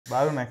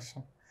দারুণ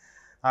অ্যাকশন।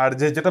 আর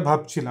যেটা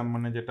ভাবছিলাম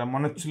মানে যেটা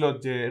মনে হচ্ছিল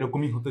যে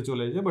এরকমই হতে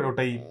চলেছে, বাট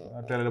ওটাই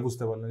ট্রেলারে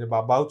বুঝতে পারলাম যে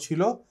বাবাও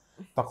ছিল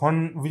তখন,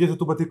 বিজয়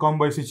সেতুপতি কম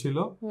বয়সী ছিল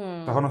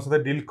তখন, ওর সাথে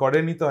ডিল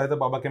করেনি তো হয়তো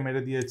বাবাকে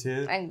মেরে দিয়েছে,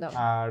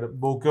 আর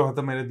বউকেও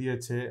হয়তো মেরে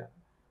দিয়েছে।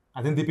 আই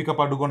থিঙ্ক দীপিকা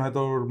পাডুকোন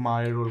হয়তো ওর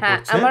মায়ের রোল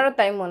করছে। আমারও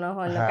তাই মনে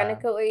হলো, কারণ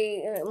কি ওই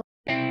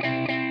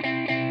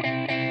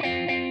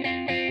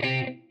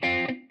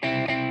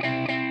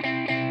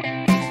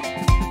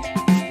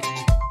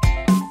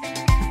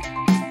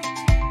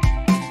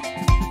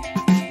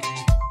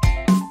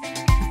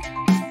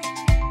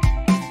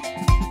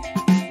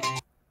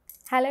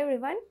hello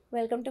everyone,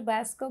 welcome to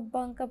bioscope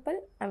বং কাপল।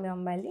 আমি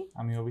অম্বালি,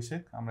 আমি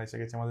অভিষেক। আমরা এসে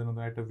গেছি আমাদের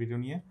নতুন একটা ভিডিও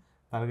নিয়ে।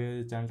 তার আগে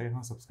চ্যানেলটাকে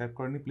এখন সাবস্ক্রাইব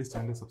করেনি, প্লিজ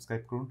চ্যানেলটা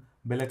সাবস্ক্রাইব করুন,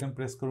 বেল আইকন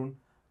প্রেস করুন,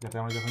 যাতে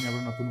আমরা যখনই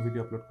আবার নতুন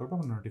ভিডিও আপলোড করবো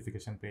আপনারা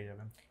নোটিফিকেশন পেয়ে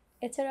যাবেন।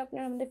 এছাড়া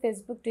আপনারা আমাদের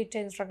ফেসবুক,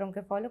 টুইটার,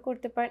 ইনস্টাগ্রামকে ফলো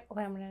করতে পারেন।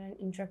 ওখানে আমরা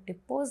ইন্টারাক্টিভ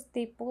পোস্ট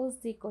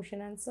দিই,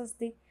 কোশ্চেন আনসার্স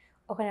দিই।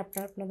 ওখানে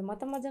আপনারা আপনাদের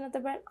মতামত জানাতে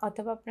পারেন,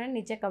 অথবা আপনারা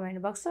নিচে কমেন্ট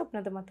বক্সে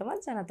আপনাদের মতামত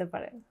জানাতে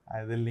পারেন। আর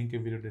এদের লিঙ্ক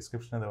ভিডিও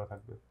ডেসক্রিপশনে দেওয়া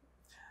থাকবে।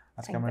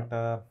 আজকে আমরা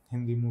একটা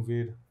হিন্দি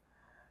মুভির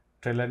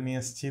ট্রেলার নিয়ে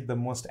এসেছি, দ্য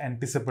মোস্ট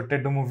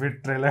অ্যান্টিসিপেটেড মুভির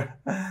ট্রেলার,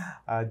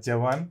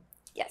 জওয়ান,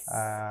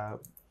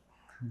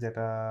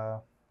 যেটা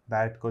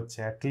ডাইরেক্ট করছে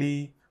অ্যাটলি,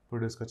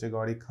 প্রডিউস করছে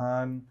গৌরী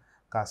খান,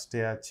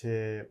 কাস্টে আছে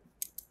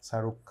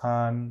শাহরুখ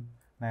খান,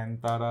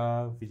 নয়নতারা,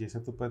 বিজয়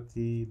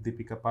সেতুপতি,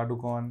 দীপিকা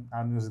পাডুকোন,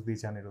 আর মিউজিক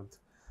দিয়েছে অনিরুদ্ধ।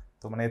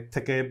 তো মানে এর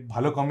থেকে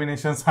ভালো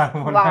কম্বিনেশন আর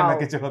মনে হয় না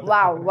কিছু হতে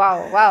পারে।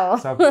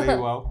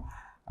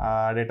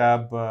 আর এটা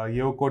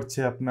ইয়েও করছে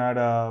আপনার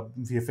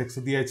ভিএফএক্স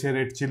দিয়েছে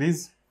রেড চিলিজ।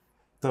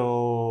 তো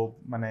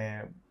মানে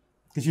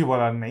কিছুই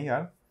বলার নেই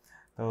আর।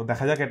 তো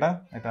দেখা যাক,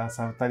 এটা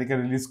 7 তারিখে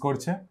রিলিজ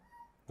করছে।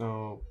 তো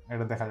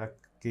এটা দেখা যাক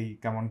কি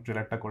কেমন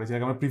ট্রেলারটা করেছে।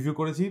 আমরা প্রিভিউ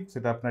করেছি,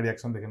 সেটা আপনার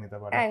রিঅ্যাকশন দেখে নিতে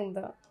পারেন।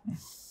 একদম।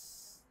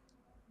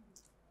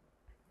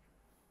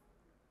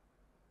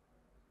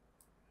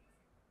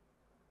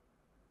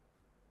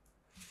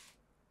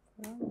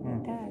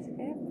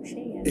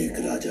 एक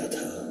राजा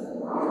था,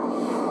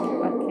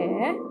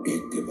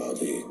 एक के बाद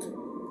एक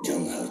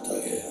जंग हारता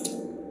गया,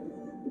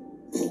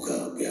 भूखा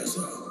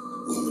प्यासा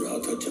घूम रहा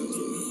था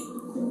जंगल में,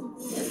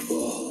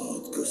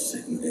 बहुत गुस्से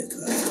में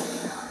था।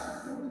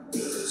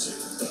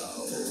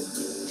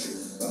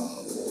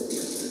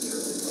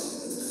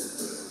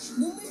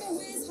 मुंबई में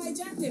हुए इस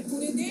हाईजैक ने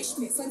पूरे देश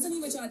में सनसनी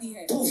मचा दी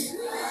है।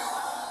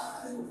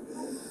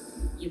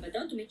 ये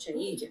बताओ तुम्हें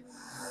चाहिए क्या?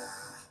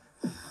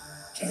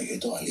 चाहिए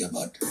तो आलिया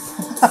भट्ट।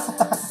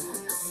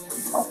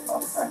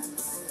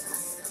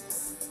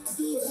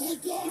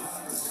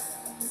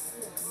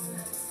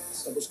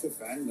 सब उसके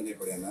फैन बने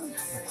पड़े ना।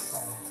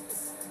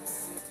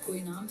 कोई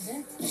नाम है?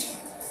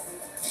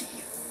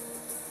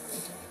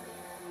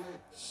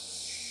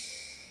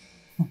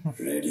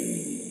 रेडी।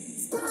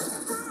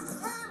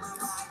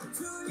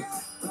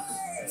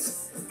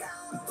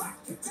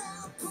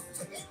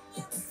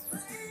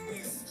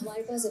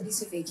 हमारे पास अभी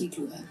सिर्फ एक ही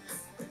क्लू है,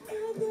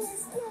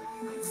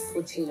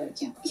 कुछ ही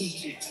लड़कियां, यही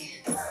लड़की है।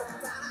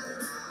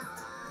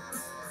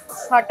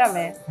 छोटा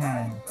में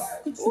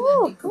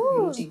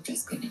कुछ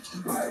इम्प्रेस करने की।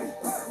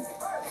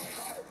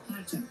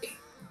 हार जाओगे।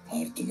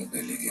 और तुम्हें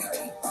पहले क्या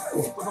था?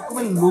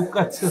 उसमें लुक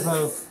अच्छे था।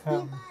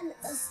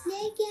 उसने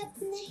क्या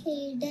अपने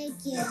हेयर डाई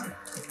किया?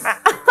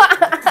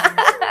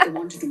 I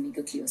wanted to make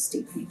a clear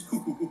statement.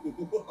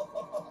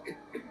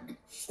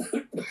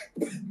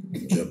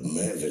 जब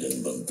मैं विलन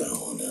बनता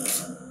हूँ ना।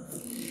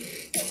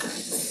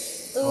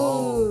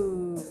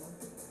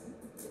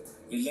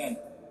 विलन।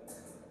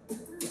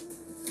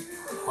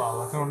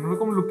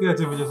 অন্যরকম লুকে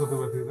আছে বিজয়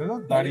সেতুপতি, দেখো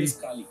দাড়ি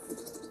काली।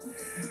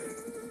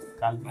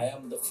 I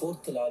am the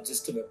 4th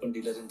largest weapon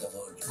dealer in the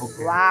world.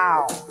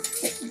 Wow.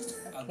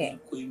 अगर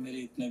कोई मेरे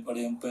इतने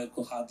बड़े एम्पायर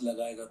को हाथ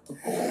लगाएगा तो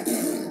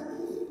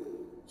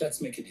let's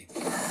make it.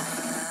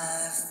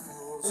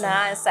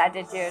 Nice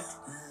attitude.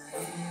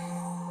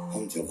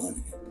 हम जवान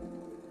हैं,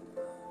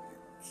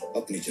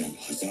 अपनी जान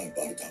 1000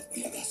 बार दांव पर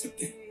लगा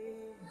सकते हैं,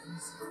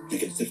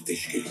 लेकिन सिर्फ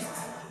देश के लिए।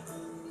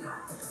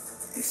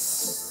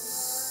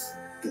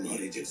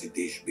 तुम्हारे जैसे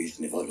देश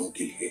बेचने वालों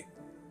के लिए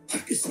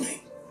हरगिज़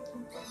नहीं।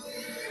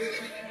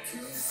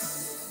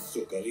 So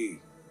करी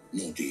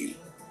नो डील।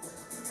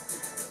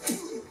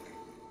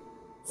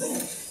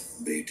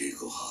 बेटे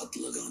को हाथ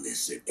लगाने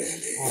से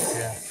पहले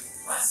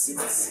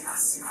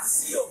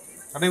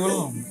अरे बोलो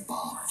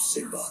बाप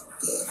से बात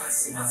कर।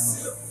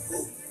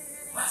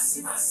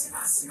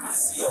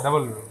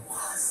 डबल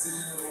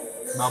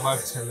बाबा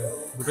ছেলে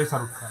দুটোই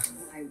Shahrukh Khan.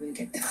 I will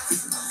get that.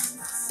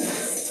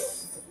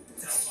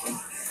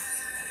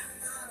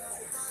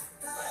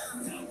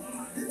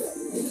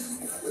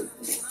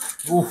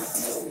 उफ,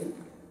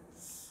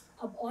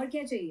 अब और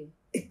क्या चाहिए?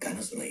 एक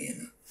गाना सुनाइए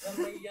ना।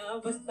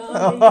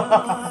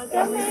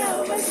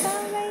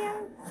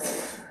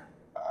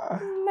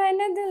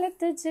 मैंने दिल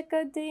तुझको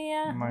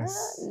दिया।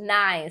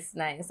 নাইস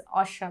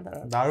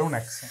অসাধারণ, দারুণ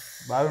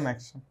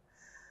অ্যাকশন।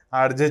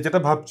 আর যেটা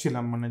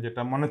ভাবছিলাম মানে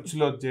যেটা মনে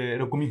হচ্ছিল যে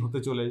এরকমই হতে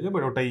চলেছে,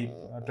 বাট ওটাই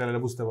ট্রেলারে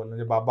বুঝতে পারলাম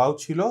যে বাবাও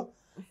ছিল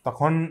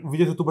তখন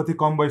বিজয় সেতুপতি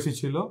কম বয়সী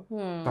ছিল,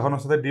 তখন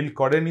ওর সাথে ডিল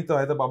করেনি, তো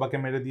হয়তো বাবাকে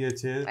মেরে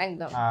দিয়েছে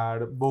একদম। আর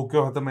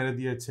বউকেও হয়তো মেরে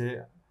দিয়েছে।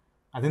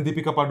 আই থিঙ্ক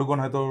দীপিকা পাডুকোন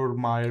হয়তো ওর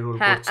মায়ের রোল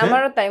হ্যাঁ করছে।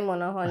 আমারও তাই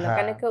মনে হলো, হ্যাঁ।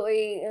 কেন কি ওই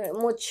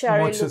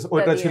মুচ্ছারে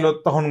ওইটা ছিল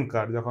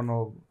তখনকার যখন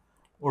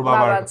ওর বাবা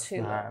বাবার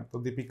ছিল। হ্যাঁ, তো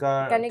দীপিকা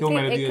কেন কেউ কি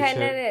মেরে দিয়েছে।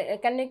 এখানে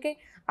কেন কি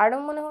আরো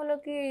মনে হলো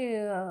কি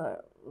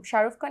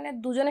শাহরুখ খানের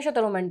দুজনের সাথে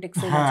রোমান্টিক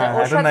সিন আছে, হ্যাঁ,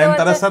 ওর এটা সাথে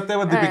নয়নতারার সাথে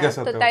বা দীপিকার তো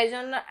সাথে, তাই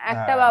জন্য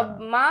একটা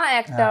মা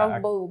একটা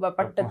বউ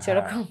ব্যাপারটা হচ্ছে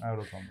এরকম।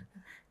 এরকম।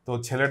 তো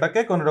ছেলেটাকে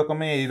কোন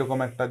রকমে এইরকম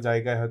একটা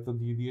জায়গায় হয়তো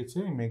দিয়ে দিয়েছে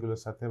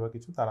মেয়েগুলোর সাথে বা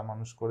কিছু, তারা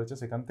মানুষ করেছে,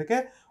 সেখান থেকে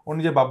ও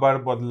নিজের বাবার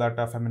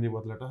বদলাটা, ফ্যামিলি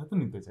বদলাটা হয়তো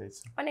নিতে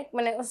চাইছে। অনেক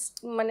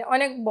মানে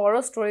অনেক বড়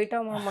স্টোরিটা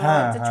আমার মনে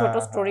হচ্ছে, ছোট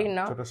স্টোরি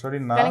না, ছোট স্টোরি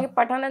না। কারণ কি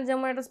পাঠানের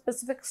যেমন একটা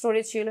স্পেসিফিক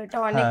স্টোরি ছিল, এটা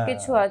অনেক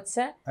কিছু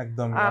আছে,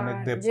 একদম অনেক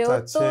ডেপথ যেহেতু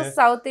আছে।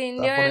 সাউথ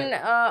ইন্ডিয়ান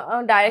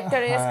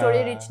ডাইরেক্টরের স্টোরি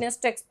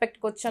রিচনেসটা এক্সপেক্ট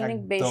করছে অনেক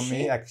বেশি,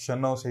 একদমই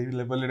অ্যাকশনও সেই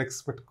লেভেলের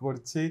এক্সপেক্ট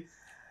করছি,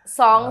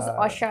 সংস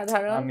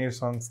অসাধারণ। আনির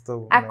সংস তো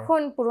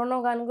এখন পুরোনো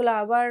গানগুলো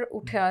আবার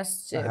উঠে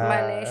আসছে,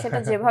 মানে সেটা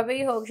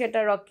যেভাবেই হোক, সেটা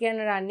রকি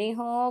অ্যান্ড রানি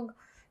হোক,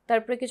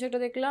 তারপরে কিছু একটা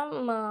দেখলাম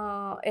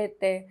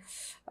এতে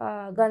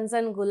গানস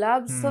অ্যান্ড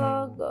গুলাবস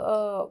হোক,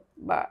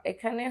 বা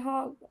এখানে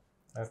হোক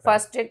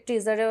ফার্স্ট এড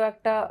টিজারেও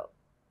একটা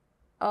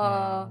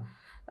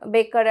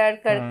বেকারার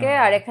করকে,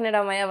 আর এখানে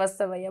রামায়া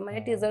বাস্তবাইয়া, মানে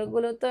টিজার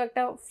গুলো তো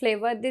একটা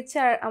ফ্লেভার দিচ্ছে,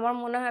 আর আমার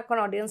মনে হয় এখন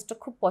অডিয়েন্সটা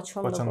খুব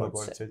পছন্দ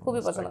করছে,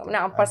 খুবই পছন্দ, মানে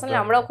পার্সোনালি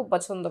আমরাও খুব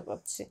পছন্দ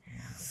করছি।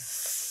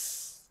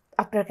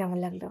 আপনার কেমন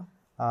লাগলো?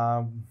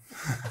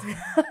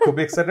 খুব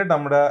এক্সাইটেড,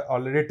 আমরা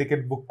অলরেডি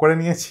টিকিট বুক করে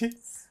নিয়েছি,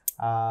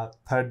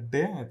 third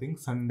day I think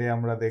Sunday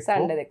আমরা দেখব,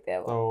 সানডে দেখতে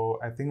যাব, তো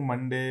I think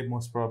Monday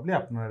most probably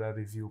আপনারা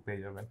রিভিউ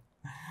পেয়ে যাবেন।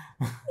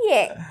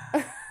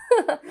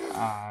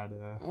 আর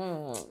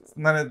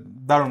মানে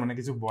দারুণ, মানে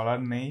কিছু বলার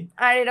নেই।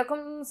 আর এরকম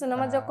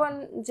সিনেমা যখন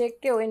যে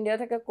কেউ ইন্ডিয়া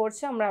থেকে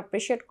করছে আমরা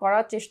অ্যাপ্রিশিয়েট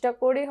করার চেষ্টা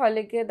করি,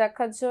 হলে গিয়ে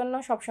দেখার জন্য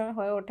সবসময়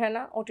হয়ে ওঠে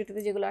না,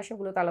 ওটিটিতে যেগুলো আসে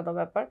ওগুলো তো আলাদা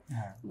ব্যাপার,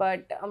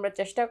 বাট আমরা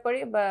চেষ্টা করি,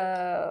 বা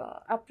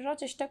আপনারাও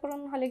চেষ্টা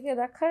করুন হলে গিয়ে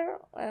দেখার,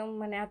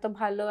 মানে এত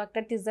ভালো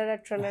একটা টিজার আর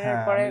ট্রেলারের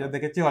পরে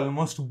দেখেছি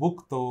অলমোস্ট বুক,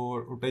 তো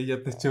ওটাই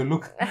যাতে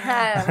চলুক।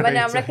 হ্যাঁ মানে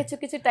আমরা কিছু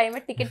কিছু টাইমে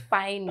টিকিট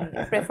পাইনি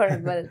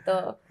প্রেফারেবল, তো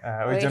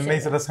ওই জন্যই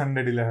সেটা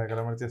সানডে ডিলে হয়ে গেল,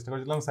 আমরা চেষ্টা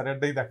করছিলাম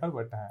স্যাটারডেই দেখার,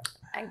 বাট হ্যাঁ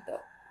একদম।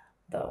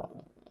 তো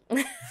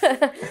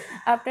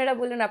আপনারা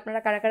বলুন আপনারা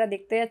কারা কারা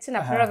দেখতে যাচ্ছেন,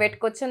 আপনারা ওয়েট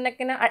করছেন না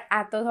কিনা, আর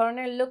এত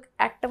ধরনের লুক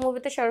একটা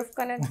মুভিতে শাহরুখ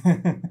খানের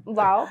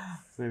ওয়াও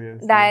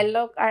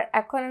ডায়ালগ, আর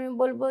এখন আমি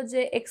বলবো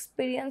যে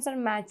এক্সপিরিয়েন্স আর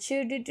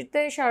ম্যাচুরিটিতে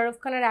শাহরুখ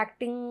খানের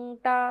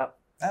অ্যাক্টিংটা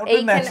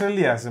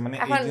ন্যাচারালি আসে, মানে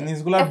এই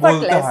জিনিসগুলো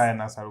বলতে হয়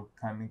না শাহরুখ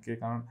খানকে,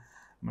 কারণ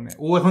মানে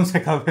ও এখন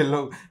শেখাবে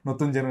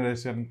নতুন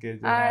জেনারেশনকে,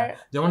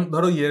 যেমন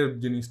ধরো ইয়ের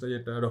জিনিসটা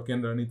যেটা রকি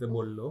অ্যান্ড রানিতে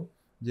বললো,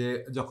 যে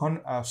যখন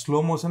স্লো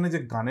মোশনে যে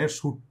গানের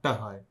শ্যুটটা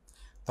হয়,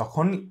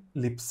 তখন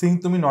লিপসিং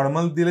তুমি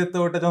নর্মাল দিলে তো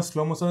ওটা যখন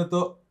স্লো মোশনে তো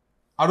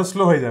আরো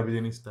স্লো হয়ে যাবে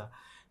জিনিসটা,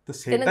 তো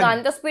সেটা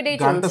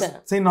গানটা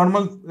সেই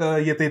নর্মাল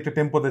ইয়েতে একটা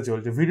টেম্পোতে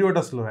চলছে,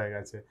 ভিডিওটা স্লো হয়ে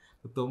গেছে,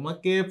 তো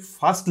তোমাকে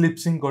ফার্স্ট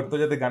লিপসিং করতে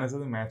যাতে গানের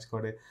সাথে ম্যাচ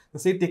করে, তো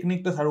সেই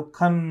টেকনিকটা শাহরুখ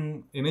খান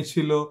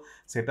এনেছিল,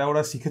 সেটা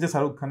ওরা শিখেছে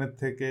শাহরুখ খানের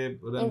থেকে,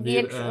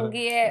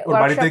 ওর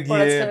বাড়িতে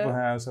গিয়ে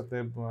হ্যাঁ ওর সাথে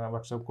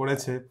ওয়ার্কশপ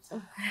করেছে,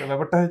 তো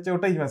ব্যাপারটা হচ্ছে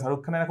ওটাই,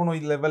 শাহরুখ খানের এখন ওই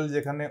লেভেল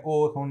যেখানে ও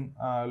এখন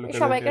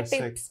সবাইকে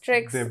টিপস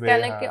ট্রিক্স,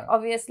 কেন কি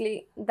অবভিয়াসলি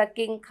দ্য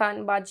কিং খান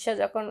বাদশা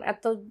যখন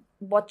এত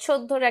বছর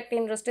ধরে একটা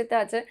ইন্ডাস্ট্রিতে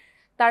আছে,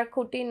 তার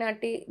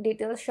খুঁটিনাটি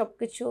ডিটেইলস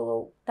সবকিছু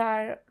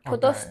তার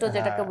ঠোঁটস্থ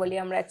যেটাকে বলি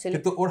আমরা অ্যাকচুয়ালি,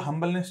 কিন্তু ওর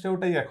হাম্বলনেসটা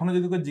ওটাই, এখনো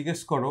যদি ওকে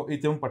জিজ্ঞেস করো এই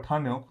যেমন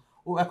পাঠানেও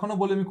ও এখনো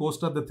বলে আমি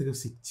কোস্টারদের থেকে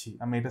শিখছি,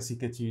 আমি এটা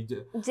শিখেছি,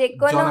 যে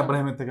জন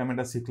আব্রাহিমের থেকে আমি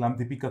এটা শিখলাম,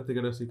 দীপিকার থেকে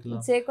এটা শিখলাম,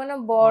 যে কোনো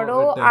বড়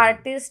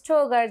আর্টিস্ট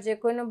হোক আর যে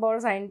কোনো বড়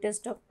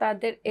সায়েন্টিস্ট হোক,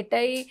 তাদের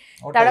এটাই,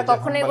 তারা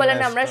কখনোই বলে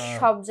না আমরা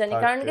সব জানি,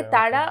 কারণ কি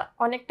তারা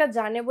অনেকটা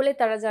জানে বলে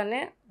তারা জানে,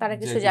 তারা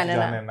কিছু জানে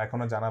না,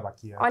 এখনো জানা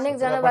বাকি আছে, অনেক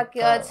জানা বাকি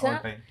আছে,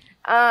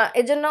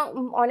 এজন্য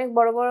অনেক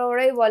বড়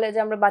বড়রাই বলে যে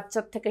আমরা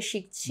বাচ্চার থেকে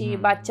শিখছি,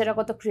 বাচ্চারা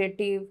কত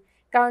ক্রিয়েটিভ,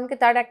 কারণ কি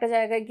তারা একটা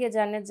জায়গায় গিয়ে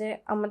জানে যে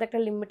আমাদের একটা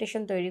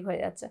লিমিটেশন তৈরি হয়ে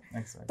যাচ্ছে।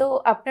 তো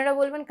আপনারা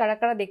বলবেন কারা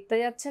কারা দেখতে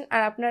যাচ্ছেন,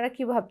 আর আপনারা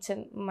কি ভাবছেন,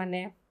 মানে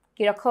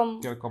কিরকম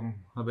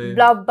হবে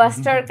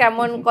ব্লকবাস্টার,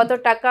 কেমন কত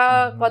টাকা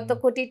কত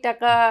কোটি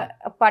টাকা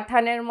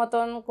পাঠানের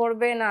মতন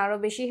করবে, না আরো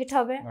বেশি হিট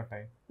হবে,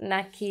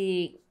 নাকি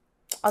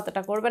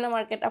অতটা করবে না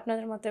মার্কেট,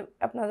 আপনাদের মতে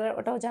আপনারা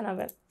ওটাও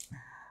জানাবেন।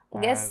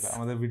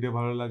 আমাদের ভিডিও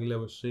ভালো লাগলে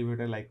অবশ্যই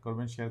ভিডিও লাইক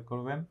করবেন, শেয়ার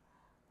করবেন,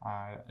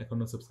 আর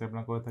এখনো সাবস্ক্রাইব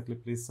না করে থাকলে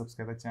প্লিজ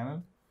সাবস্ক্রাইব দ্য চ্যানেল,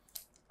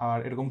 আর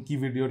এরকম কি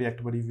ভিডিও রিঅ্যাক্ট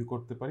বা রিভিউ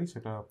করতে পারি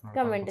সেটা আপনারা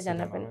কমেন্টে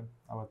জানাবেন।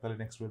 আবার তাহলে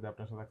নেক্সট ভিডিওতে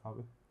আপনার সাথে দেখা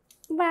হবে।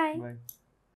 বাই।